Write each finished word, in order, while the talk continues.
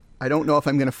I don't know if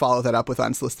I'm going to follow that up with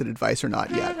unsolicited advice or not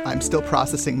yet. I'm still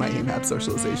processing my AMAB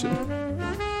socialization.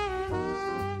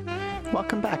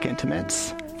 Welcome back,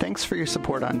 Intimates. Thanks for your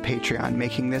support on Patreon,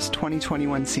 making this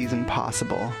 2021 season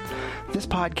possible. This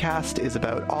podcast is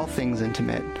about all things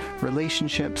intimate: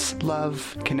 relationships,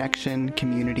 love, connection,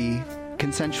 community,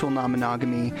 consensual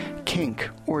non-monogamy, kink,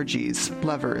 orgies,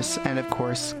 lovers, and of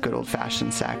course, good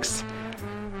old-fashioned sex.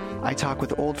 I talk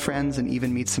with old friends and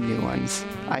even meet some new ones.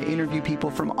 I interview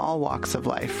people from all walks of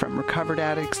life, from recovered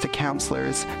addicts to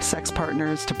counselors, sex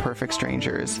partners to perfect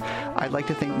strangers. I'd like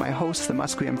to thank my hosts, the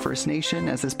Musqueam First Nation,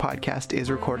 as this podcast is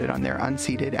recorded on their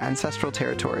unceded ancestral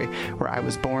territory, where I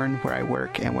was born, where I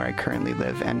work, and where I currently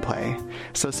live and play.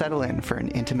 So settle in for an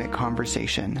intimate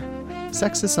conversation.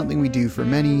 Sex is something we do for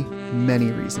many,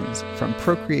 many reasons, from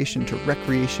procreation to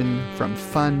recreation, from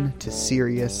fun to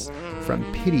serious, from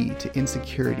pity to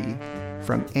insecurity,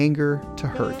 from anger to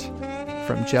hurt,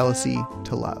 from jealousy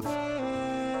to love.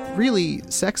 Really,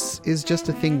 sex is just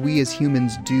a thing we as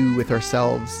humans do with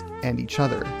ourselves and each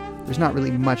other. There's not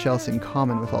really much else in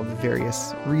common with all the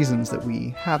various reasons that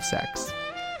we have sex.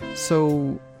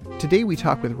 So today we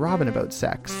talk with Robin about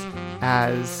sex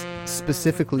as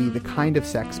specifically the kind of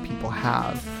sex people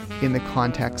have in the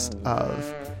context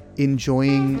of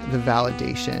enjoying the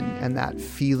validation and that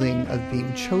feeling of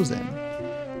being chosen.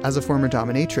 As a former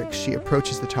dominatrix, she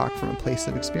approaches the talk from a place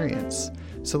of experience.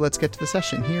 So let's get to the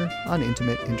session here on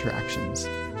Intimate Interactions.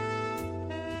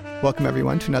 Welcome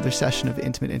everyone to another session of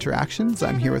Intimate Interactions.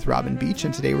 I'm here with Robin Beach,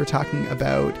 and today we're talking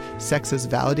about sex as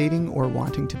validating or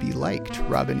wanting to be liked.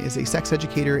 Robin is a sex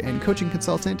educator and coaching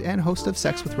consultant and host of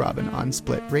Sex with Robin on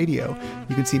Split Radio.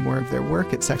 You can see more of their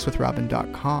work at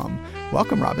sexwithrobin.com.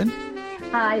 Welcome, Robin.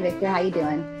 Hi, Victor. How you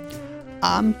doing?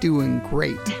 I'm doing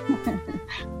great.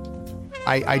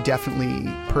 I definitely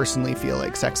personally feel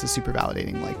like sex is super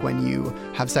validating. Like when you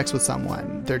have sex with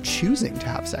someone, they're choosing to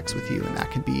have sex with you, and that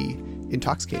can be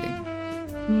intoxicating.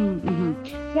 Mm-hmm.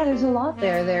 Yeah, there's a lot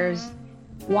there. There's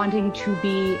wanting to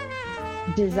be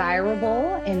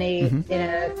desirable in a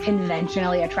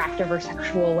conventionally attractive or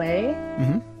sexual way.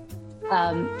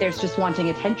 Mm-hmm. There's just wanting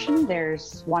attention.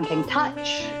 There's wanting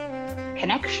touch,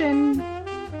 connection,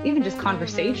 even just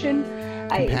conversation.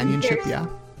 Companionship, yeah.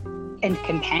 And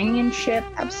companionship,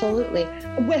 absolutely.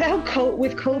 With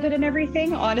COVID and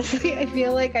everything, honestly, I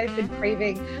feel like I've been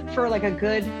craving for like a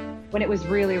good, when it was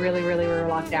really, really, really, really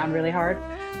locked down really hard.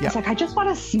 Yeah. It's like, I just want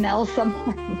to smell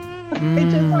someone. I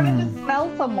just wanted to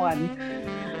smell someone.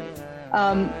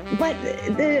 But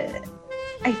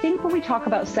I think when we talk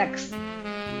about sex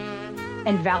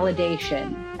and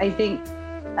validation, I think,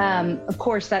 of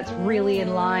course, that's really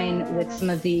in line with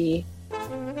some of the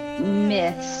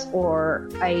myths or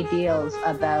ideals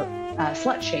about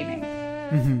slut shaming.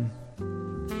 Mm-hmm.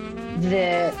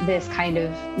 This kind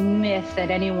of myth that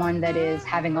anyone that is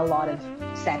having a lot of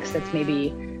sex that's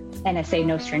maybe NSA,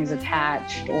 no strings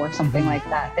attached, or something like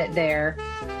that, that they're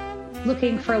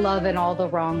looking for love in all the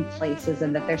wrong places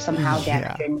and that they're somehow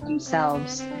damaging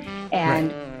themselves.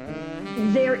 And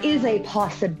there is a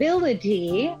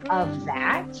possibility of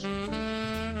that,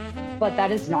 but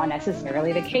that is not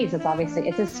necessarily the case.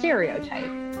 It's a stereotype.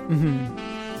 Mm-hmm.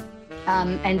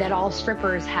 And that all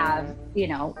strippers have,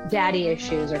 daddy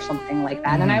issues or something like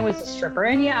that. Mm-hmm. And I was a stripper,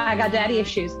 and yeah, I got daddy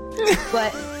issues,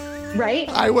 but, right?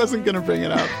 I wasn't going to bring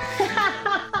it up.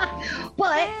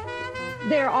 But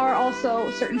there are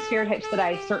also certain stereotypes that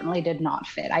I certainly did not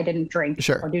fit. I didn't drink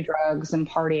or do drugs and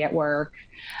party at work.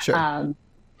 Sure.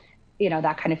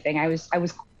 That kind of thing. I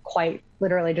was quite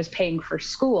literally just paying for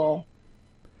school.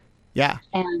 Yeah.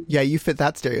 And you fit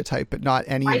that stereotype, but not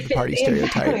any of the party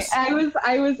stereotypes. Exactly.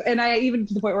 I was, and I even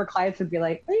to the point where clients would be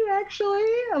like, "Are you actually?"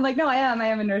 I'm like, "No, I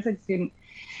am a nursing student."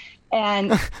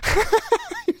 And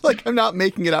like, I'm not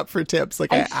making it up for tips.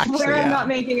 Like, I actually am. I'm not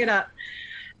making it up.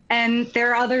 And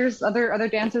there are other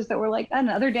dancers that were like that, and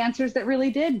other dancers that really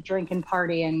did drink and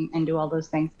party and do all those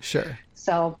things. Sure.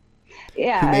 So,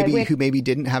 yeah. Who maybe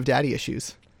didn't have daddy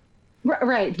issues.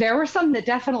 Right. There were some that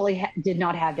definitely did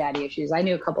not have daddy issues. I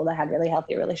knew a couple that had really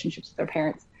healthy relationships with their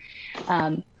parents.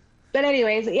 But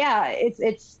anyways,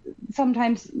 it's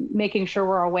sometimes making sure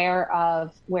we're aware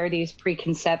of where these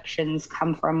preconceptions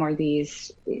come from or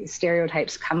these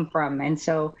stereotypes come from. And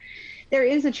so there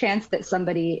is a chance that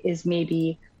somebody is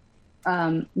maybe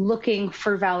looking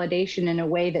for validation in a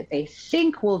way that they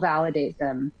think will validate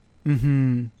them,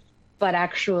 mm-hmm. but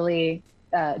actually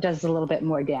does a little bit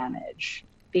more damage.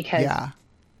 Because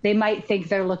they might think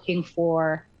they're looking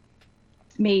for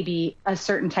maybe a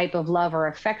certain type of love or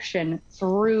affection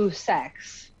through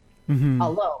sex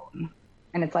alone.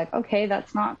 And it's like, okay,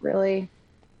 that's not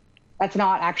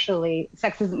actually,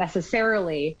 sex isn't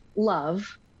necessarily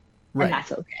love. Right. and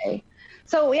that's okay.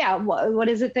 So yeah, what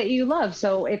is it that you love?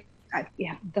 So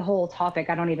the whole topic,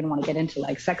 I don't even want to get into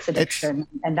like sex addiction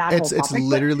and that whole topic. It's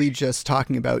literally just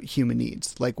talking about human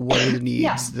needs. Like, what are the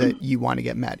needs that you want to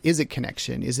get met? Is it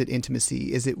connection? Is it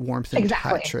intimacy? Is it warmth and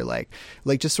touch? Or like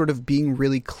just sort of being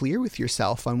really clear with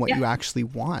yourself on what you actually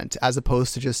want, as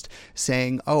opposed to just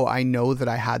saying, oh, I know that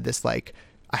I have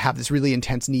this really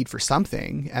intense need for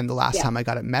something, and the last time I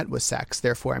got it met was sex.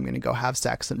 Therefore, I'm going to go have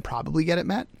sex and probably get it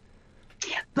met.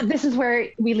 But this is where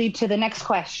we lead to the next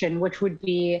question, which would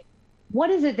be, what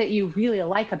is it that you really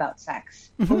like about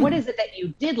sex? Or what is it that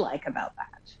you did like about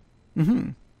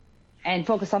that? And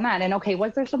focus on that. And okay,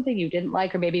 was there something you didn't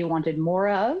like or maybe you wanted more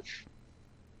of?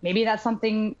 Maybe that's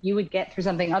something you would get through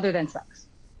something other than sex.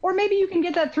 Or maybe you can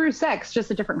get that through sex,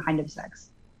 just a different kind of sex.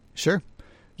 Sure.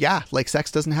 Yeah, like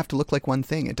sex doesn't have to look like one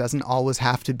thing. It doesn't always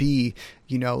have to be,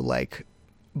 like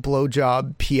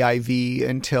blowjob PIV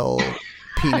until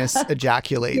penis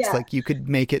ejaculates. Like you could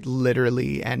make it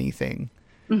literally anything.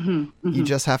 You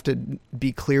just have to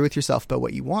be clear with yourself about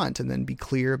what you want, and then be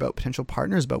clear about potential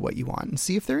partners about what you want, and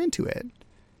see if they're into it.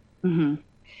 And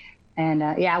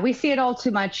we see it all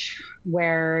too much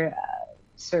where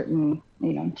certain,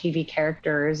 TV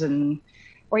characters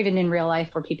or even in real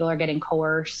life where people are getting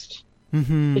coerced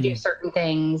to do certain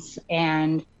things.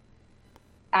 And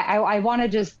I want to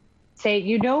just say,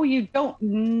 you don't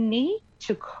need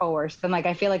to coerce them. Like,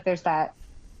 I feel like there's that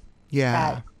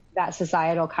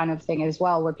societal kind of thing as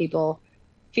well, where people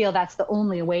feel that's the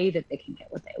only way that they can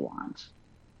get what they want.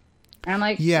 And I'm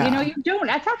like, you don't.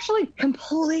 That's actually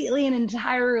completely and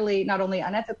entirely not only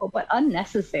unethical, but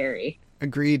unnecessary.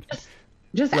 Agreed.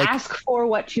 Just ask for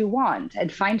what you want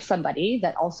and find somebody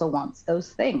that also wants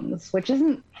those things, which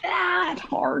isn't that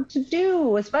hard to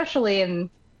do, especially I'm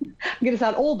going to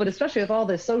sound old, but especially with all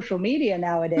this social media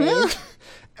nowadays.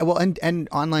 Well, and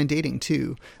online dating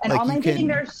too. And like online dating,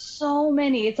 there's so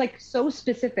many. It's like so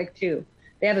specific too.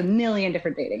 They have a million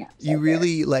different dating apps. You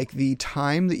really like the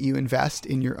time that you invest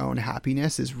in your own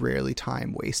happiness is rarely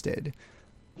time wasted.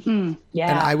 Yeah.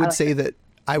 And I would say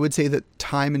that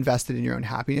time invested in your own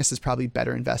happiness is probably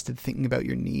better invested thinking about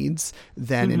your needs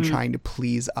than in trying to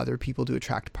please other people to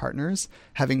attract partners.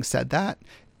 Having said that,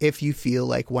 if you feel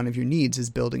like one of your needs is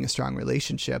building a strong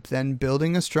relationship, then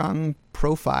building a strong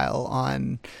profile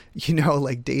on,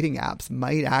 like dating apps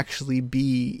might actually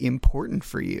be important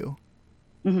for you.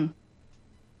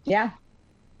 Yeah.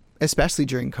 Especially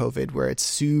during COVID, where it's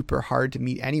super hard to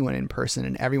meet anyone in person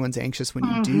and everyone's anxious when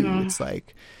you do. It's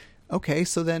like, okay,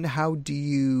 so then how do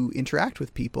you interact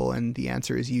with people? And the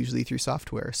answer is usually through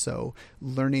software. So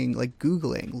learning, like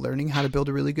Googling, learning how to build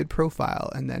a really good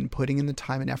profile, and then putting in the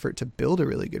time and effort to build a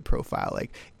really good profile.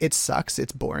 Like, it sucks.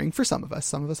 It's boring for some of us.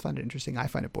 Some of us find it interesting. I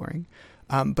find it boring.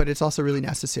 But it's also really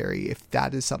necessary if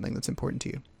that is something that's important to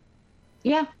you.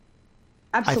 Yeah,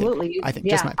 absolutely. I think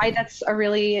that's a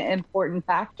really important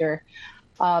factor.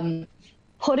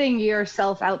 Putting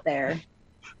yourself out there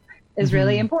is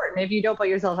really important. If you don't put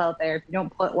yourself out there, if you don't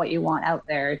put what you want out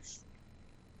there,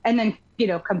 and then,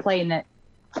 complain that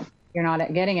you're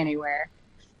not getting anywhere.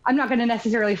 I'm not going to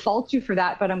necessarily fault you for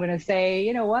that, but I'm going to say,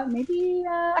 you know what, maybe,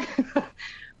 come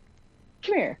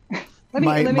here.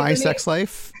 My sex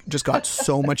life just got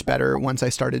so much better once I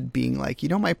started being like,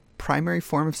 my primary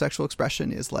form of sexual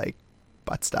expression is like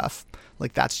butt stuff.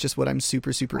 Like, that's just what I'm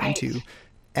super, super into.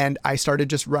 And I started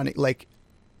just running, like,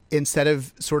 instead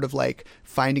of sort of like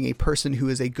finding a person who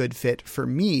is a good fit for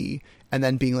me and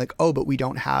then being like, oh, but we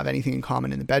don't have anything in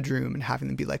common in the bedroom, and having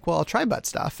them be like, well, I'll try butt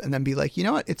stuff. And then be like, you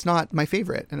know what? It's not my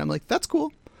favorite. And I'm like, that's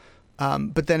cool.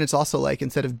 But then it's also like,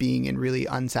 instead of being in really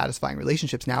unsatisfying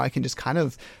relationships, now I can just kind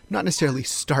of not necessarily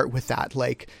start with that,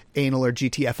 like anal or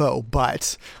GTFO,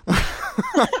 but,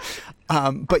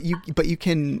 but you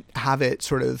can have it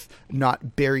sort of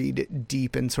not buried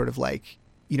deep and sort of like,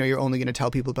 you're only going to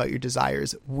tell people about your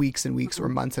desires weeks and weeks or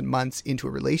months and months into a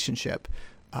relationship,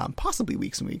 possibly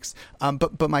weeks and weeks.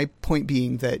 But my point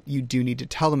being that you do need to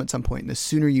tell them at some point, and the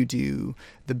sooner you do,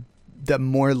 the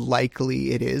more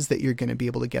likely it is that you're going to be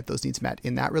able to get those needs met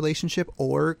in that relationship,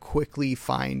 or quickly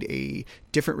find a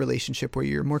different relationship where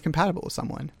you're more compatible with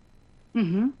someone.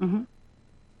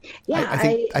 Yeah,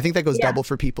 I think that goes double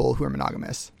for people who are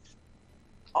monogamous.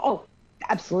 Oh,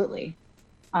 absolutely.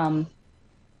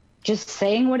 Just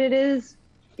saying what it is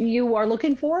you are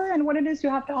looking for and what it is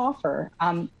you have to offer.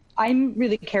 I'm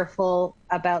really careful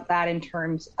about that in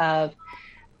terms of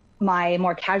my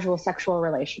more casual sexual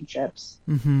relationships,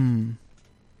 and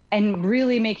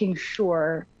really making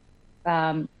sure,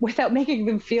 without making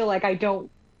them feel like I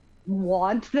don't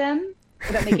want them,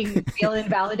 without making them feel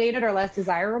invalidated or less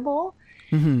desirable,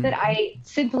 that I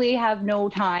simply have no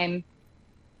time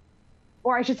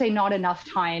or I should say not enough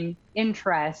time,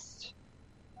 interest,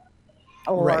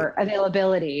 or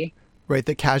availability. Right,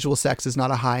 that casual sex is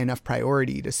not a high enough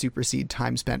priority to supersede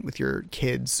time spent with your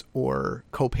kids or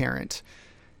co-parent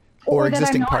or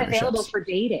existing partnerships. Or that I'm not available for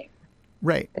dating.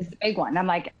 Right. Is the big one. I'm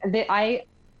like,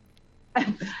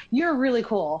 you're really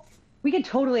cool. We could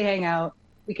totally hang out.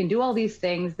 We can do all these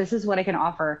things. This is what I can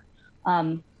offer.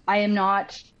 I am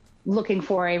not looking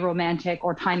for a romantic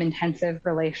or time-intensive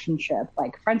relationship.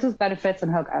 Like friends with benefits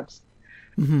and hookups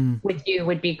with you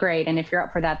would be great. And if you're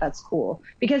up for that, that's cool.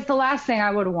 Because the last thing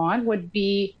I would want would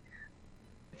be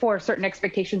for certain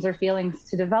expectations or feelings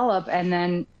to develop and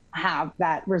then have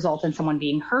that result in someone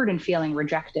being hurt and feeling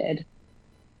rejected.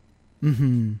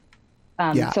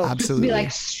 Yeah, so absolutely. Just to be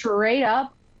like straight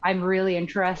up, I'm really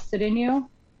interested in you.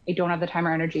 I don't have the time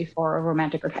or energy for a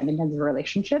romantic or time-intensive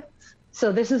relationship.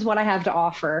 So this is what I have to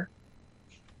offer.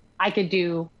 I could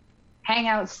do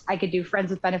hangouts. I could do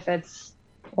friends with benefits,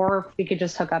 or we could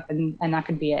just hook up and that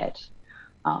could be it.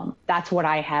 That's what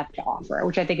I have to offer,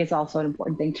 which I think is also an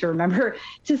important thing to remember,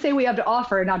 to say we have to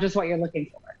offer, not just what you're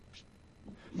looking for.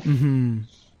 And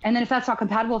then if that's not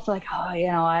compatible, it's like, oh, you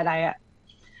know what, I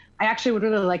actually would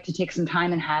really like to take some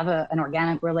time and have an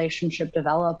organic relationship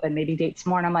develop and maybe date some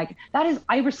more. And I'm like,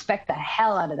 I respect the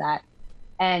hell out of that.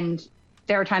 And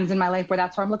there are times in my life where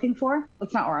that's what I'm looking for.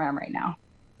 That's not where I am right now.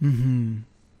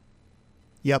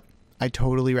 Yep. I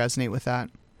totally resonate with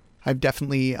that. I've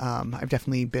definitely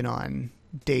been on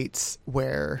dates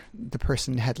where the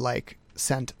person had like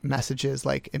sent messages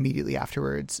like immediately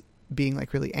afterwards being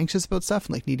like really anxious about stuff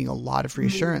and like needing a lot of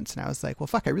reassurance. And I was like, well,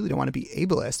 fuck, I really don't want to be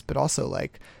ableist, but also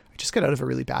like I just got out of a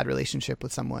really bad relationship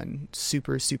with someone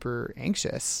super, super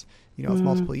anxious, you know, of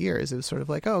multiple years. It was sort of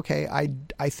like, oh, okay,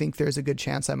 I think there's a good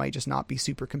chance I might just not be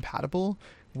super compatible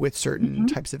with certain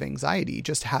types of anxiety,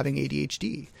 just having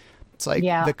ADHD. It's like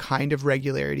the kind of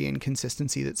regularity and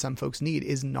consistency that some folks need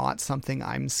is not something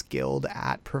I'm skilled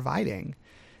at providing.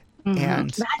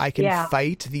 And I can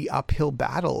fight the uphill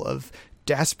battle of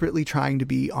desperately trying to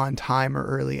be on time or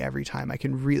early every time. I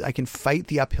can fight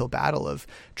the uphill battle of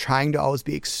trying to always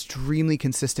be extremely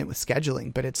consistent with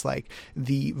scheduling, but it's like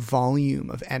the volume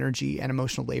of energy and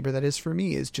emotional labor that is for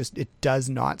me is just, it does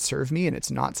not serve me and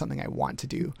it's not something I want to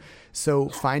do. So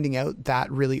finding out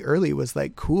that really early was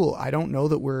like, cool, I don't know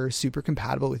that we're super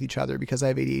compatible with each other because I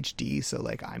have ADHD. So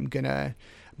like, I'm gonna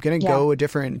go a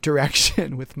different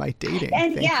direction with my dating.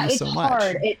 And Thank you so much.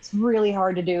 Hard. It's really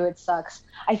hard to do. It sucks.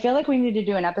 I feel like we need to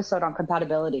do an episode on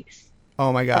compatibility.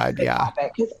 Oh my God. Yeah.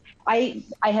 Because I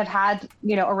have had,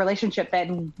 you know, a relationship that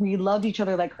we loved each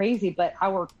other like crazy, but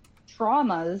our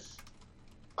traumas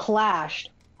clashed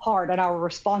hard on our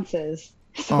responses.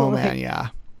 So man. Yeah.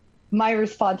 My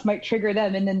response might trigger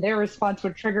them and then their response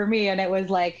would trigger me. And it was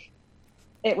like,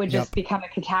 it would just become a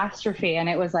catastrophe. And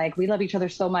it was like, we love each other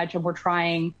so much and we're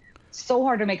trying so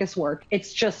hard to make us work.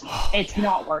 It's just, it's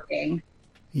not working.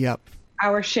 Yep.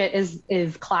 Our shit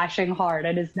is clashing hard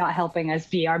and is not helping us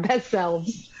be our best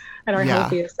selves and our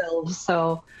healthiest selves.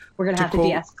 So we're going to have to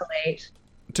de-escalate.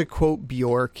 To quote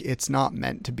Bjork, it's not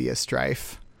meant to be a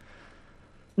strife.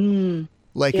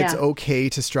 It's okay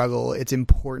to struggle. It's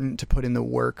important to put in the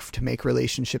work to make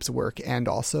relationships work. And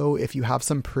also, if you have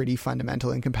some pretty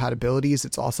fundamental incompatibilities,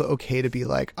 it's also okay to be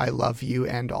like, I love you.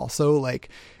 And also like,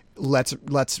 let's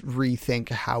rethink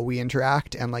how we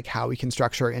interact and like how we can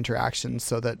structure our interactions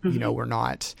so that, you know, we're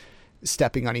not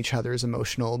stepping on each other's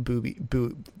emotional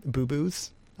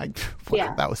boo-boos.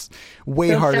 That was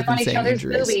way harder than saying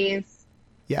injuries. Boobies.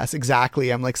 Yes, exactly.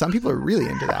 I'm like, some people are really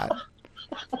into that.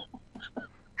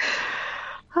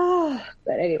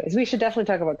 But anyways, we should definitely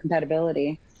talk about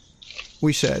compatibility.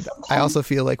 We should. I also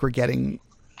feel like we're getting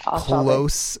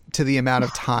close to the amount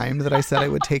of time that I said I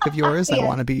would take of yours. I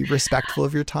want to be respectful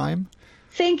of your time.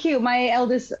 Thank you. My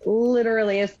eldest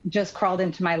literally has just crawled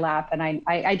into my lap, and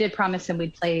I did promise him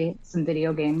we'd play some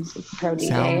video games with Pro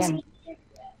DJ, and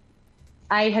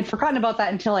I had forgotten about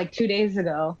that until like 2 days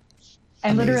ago.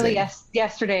 And literally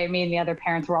yesterday, me and the other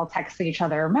parents were all texting each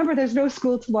other, remember, there's no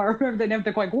school tomorrow. Remember,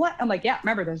 they're going, what? I'm like, yeah,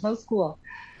 remember, there's no school.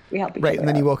 We help each other. Right, and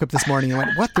then you woke up this morning and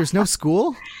went, what? There's no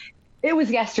school? It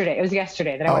was yesterday.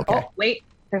 That I went, oh, wait,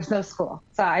 there's no school.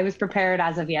 So I was prepared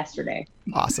as of yesterday.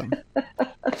 Awesome.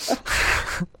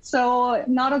 So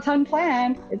not a ton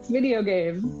planned. It's video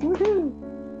games. Woohoo!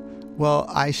 Well,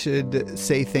 I should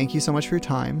say thank you so much for your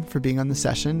time, for being on the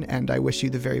session, and I wish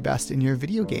you the very best in your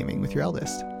video gaming with your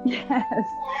eldest. Yes.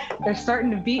 They're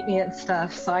starting to beat me at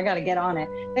stuff, so I got to get on it.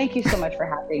 Thank you so much for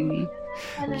having me.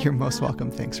 You're most welcome.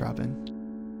 Thanks, Robin.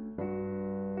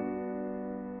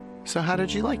 So how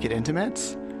did you like it,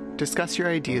 Intimates? Discuss your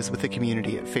ideas with the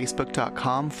community at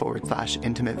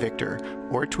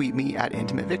facebook.com/IntimateVictor, or tweet me at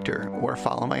IntimateVictor, or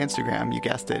follow my Instagram, you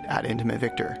guessed it, at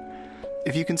IntimateVictor.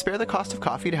 If you can spare the cost of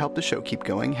coffee to help the show keep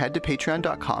going, head to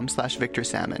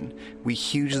patreon.com/VictorSalmon. We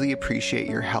hugely appreciate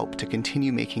your help to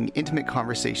continue making intimate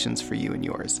conversations for you and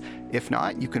yours. If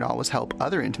not, you can always help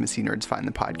other intimacy nerds find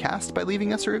the podcast by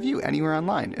leaving us a review anywhere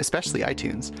online, especially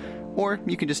iTunes. Or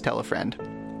you can just tell a friend.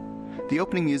 The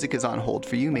opening music is on hold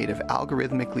for you, made of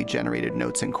algorithmically generated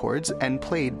notes and chords, and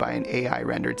played by an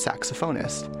AI-rendered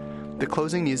saxophonist. The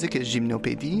closing music is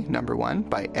Gymnopédie No. 1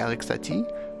 by Eric Satie.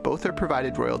 Both are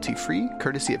provided royalty-free,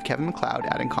 courtesy of Kevin MacLeod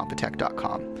at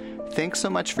Incompetech.com. Thanks so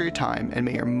much for your time, and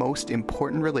may your most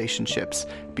important relationships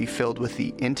be filled with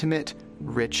the intimate,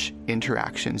 rich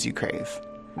interactions you crave.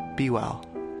 Be well.